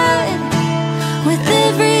good. With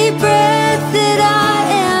every breath that I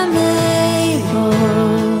am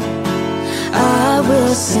able, I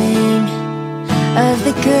will sing of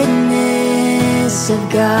the goodness of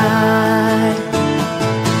God.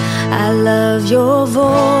 I love your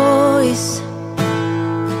voice.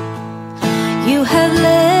 You have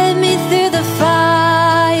led me through the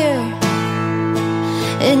fire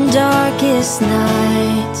in darkest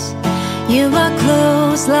nights. You are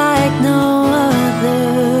close like no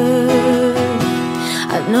other.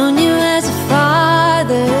 I've known you as a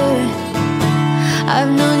father,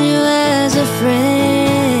 I've known you as a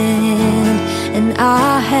friend, and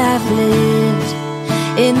I have lived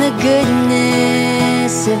in the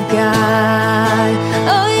goodness of God.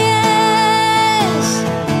 Oh yes,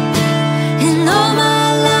 in all my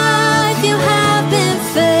life you have been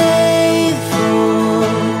faithful.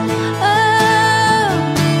 Oh,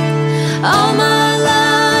 all my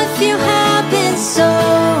life you have been so,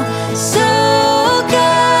 so good.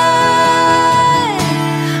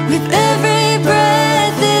 With every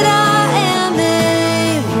breath that I am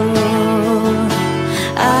able,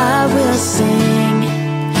 I will sing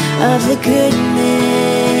of the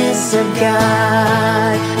goodness of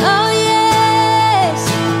God. Oh yes,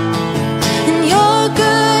 and your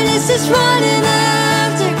goodness is running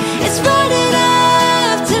after, it's running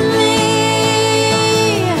after me.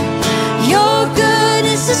 Your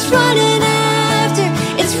goodness is running after,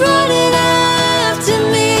 it's running after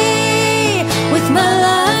me. With my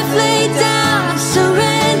life laid down, I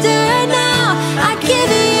surrender now. I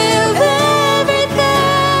give you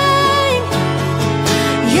everything.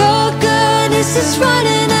 Your goodness is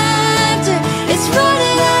running after,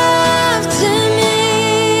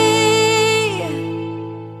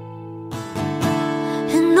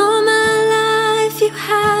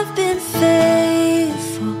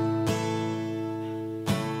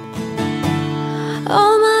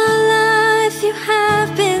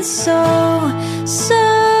 so, so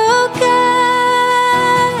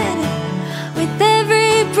good. With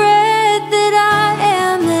every breath that I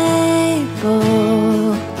am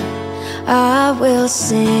able, I will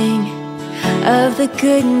sing of the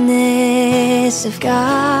goodness of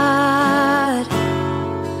God.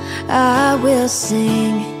 I will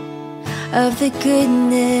sing of the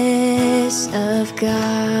goodness of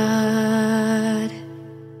God.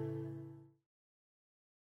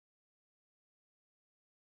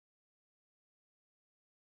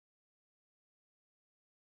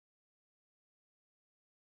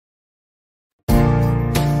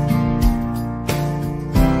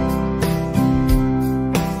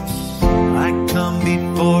 I come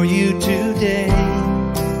before you today.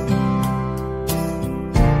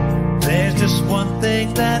 There's just one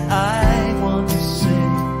thing that I want to say.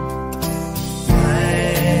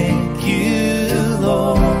 Thank you,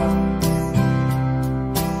 Lord.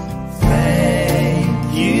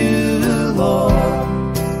 Thank you, Lord,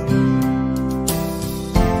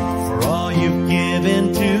 for all you've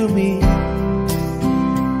given to me,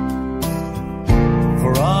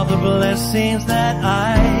 for all the blessings that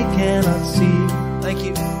I cannot see. Thank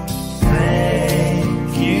you.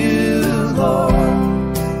 Thank you, Lord.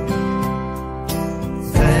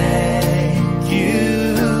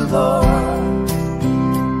 Lord,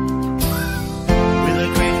 with a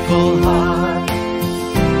grateful heart,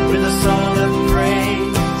 with a song of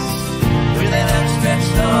praise, with an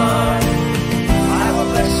outstretched arm, I will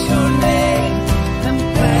bless your name and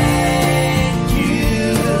thank you,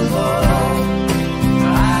 Lord.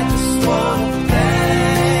 I just want to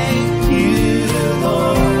thank you,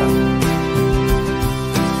 Lord.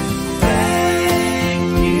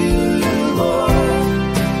 Thank you, Lord.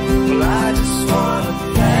 Well, I just want to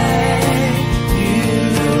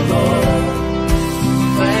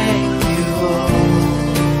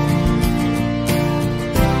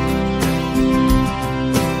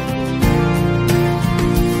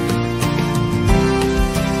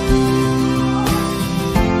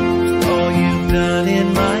done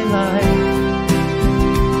in my life.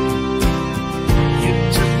 You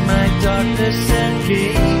took my darkness and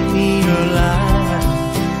gave me your light.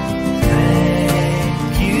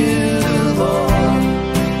 Thank you, Lord.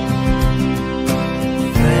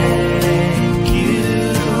 Thank you,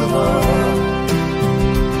 Lord.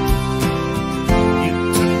 You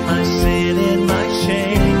took my sin and my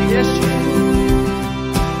shame. Yes, you did.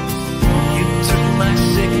 You took my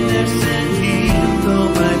sickness and healed all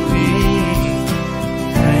my pain.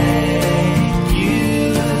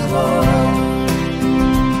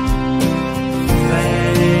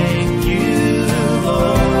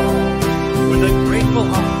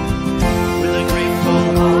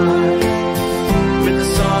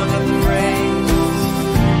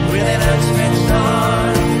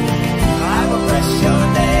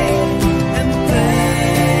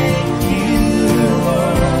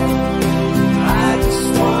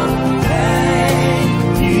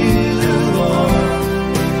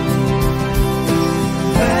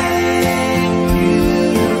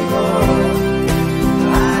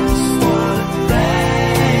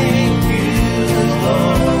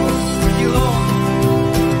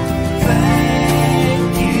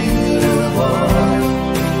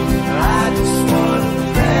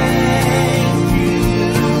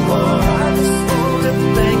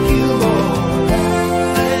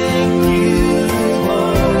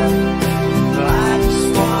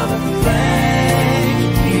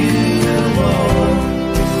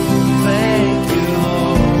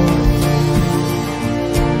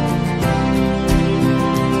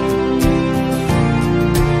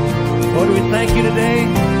 Thank you today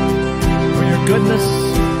for your goodness,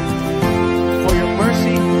 for your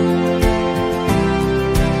mercy.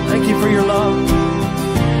 Thank you for your love,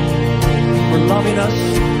 for loving us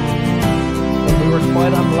when we were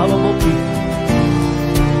quite unlovable people.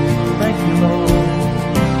 Thank you, Lord.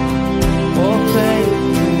 Oh, thank you.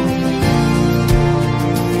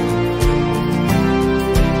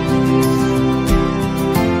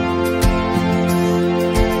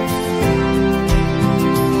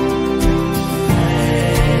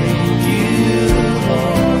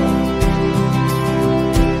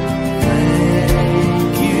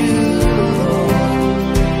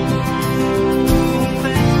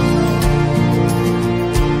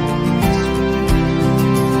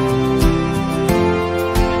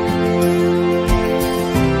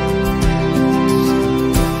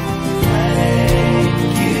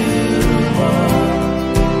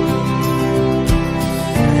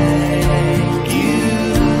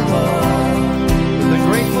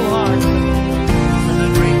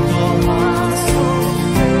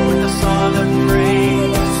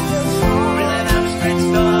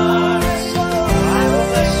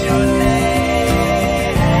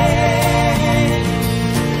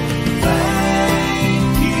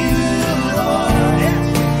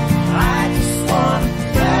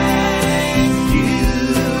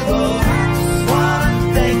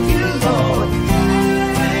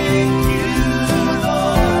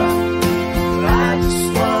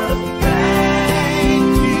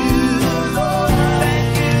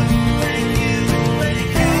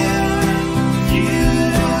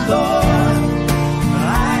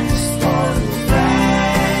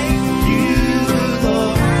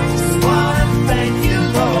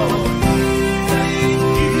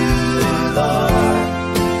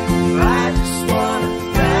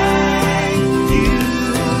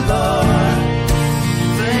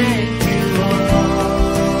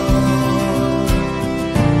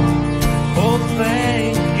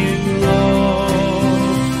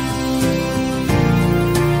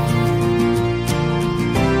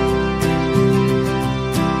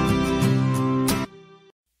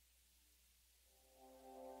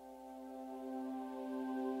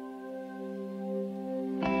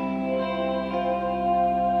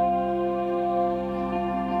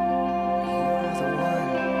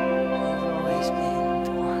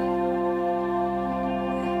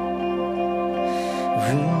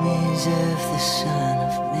 rumors of the Son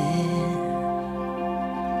of Man,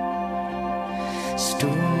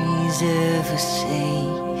 stories of a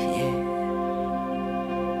Savior,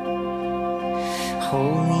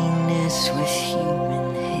 holiness with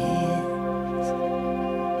human hands,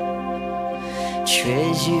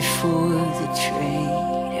 treasure for the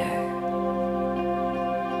trader.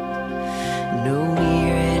 No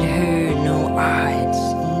ear had heard, no eye had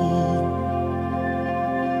seen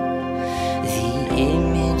the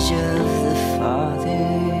image of the Father,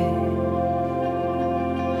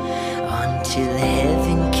 until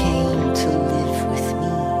heaven came to live with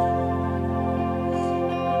me,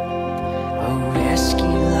 a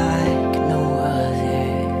rescue like no other.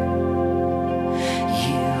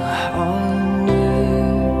 You are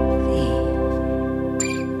worthy.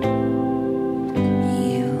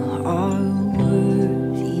 You are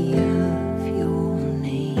worthy of your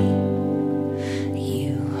name.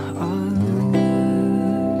 You are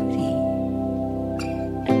worthy.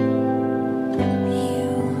 You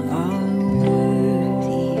are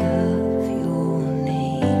worthy of your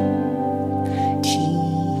name,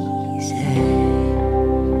 Jesus.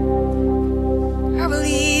 I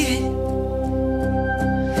believe it.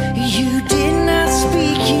 You did not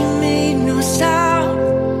speak, you made no sound.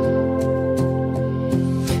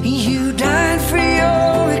 You died for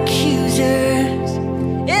your accusers,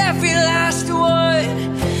 every last one.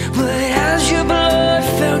 But as your blood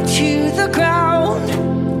fell to the ground,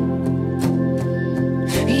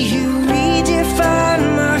 you redefined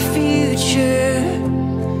my future.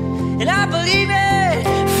 And I believe it,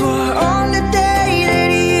 for on the day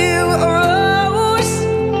that you arose,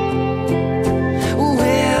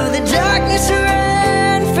 well, the darkness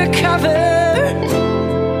ran for cover,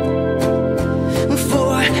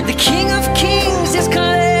 for the King of Kings has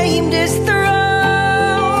claimed his throne.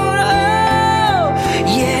 Oh,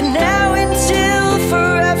 yeah, now until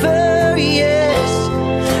forever, yes.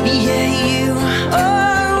 Yeah, you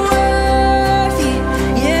are worthy.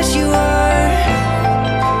 Yes, you are.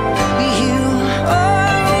 You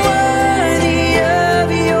are worthy of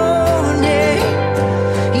your name.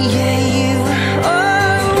 Yeah, you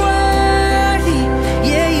are worthy.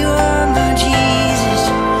 Yeah, you are my Jesus.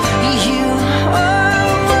 You are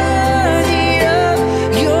worthy of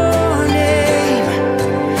your name,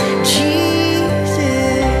 Jesus.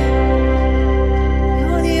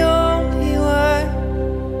 You're the only one.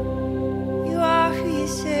 You are who you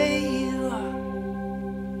say you are.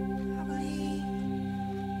 I believe.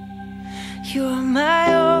 You're my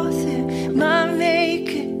author, my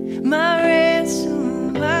maker, my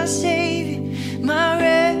ransom, my savior, my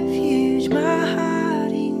refuge, my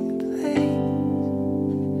hiding place.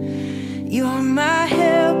 You're my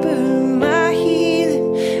helper, my healer,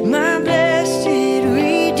 my blessed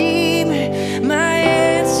redeemer, my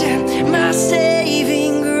answer, my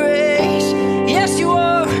saving grace. Yes, you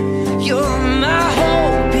are. You're my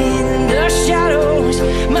hope in the shadows,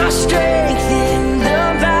 my strength in the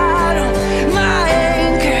battle, my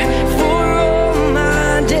anchor for all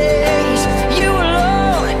my days. You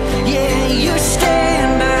alone, yeah, you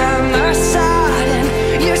stand by my side and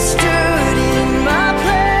you stood in my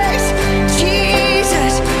place.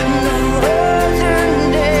 Jesus, no other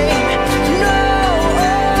name, no,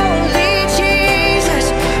 only Jesus,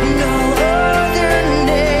 no other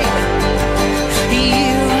name.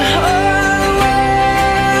 You are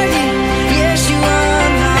worthy. Yes, you are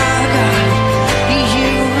my God.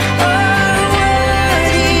 You are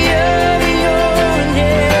worthy of your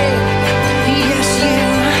name. Yes, you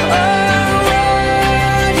are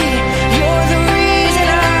worthy. You're the reason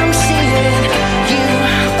I'm singing. You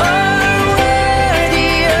are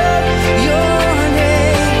worthy of your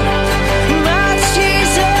name, my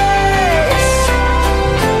Jesus.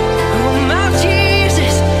 Oh, my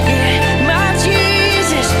Jesus, yeah, my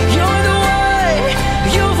Jesus. You're the one.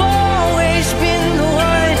 You've always been the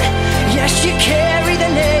one. Yes, you carry the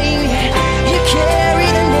name. Yeah, you carry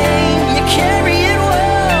the name. You carry it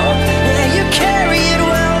well. Yeah, you carry it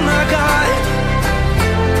well, my God.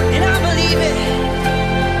 And I believe it.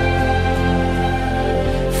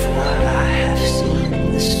 For I have seen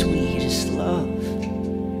the sweetest love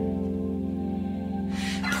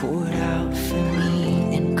poured out for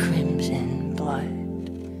me in crimson blood.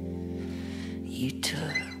 You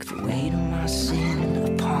took the weight of my sin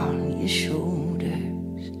upon your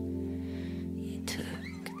shoulders. You took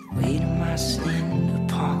the weight of my sin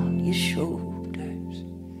upon your shoulders.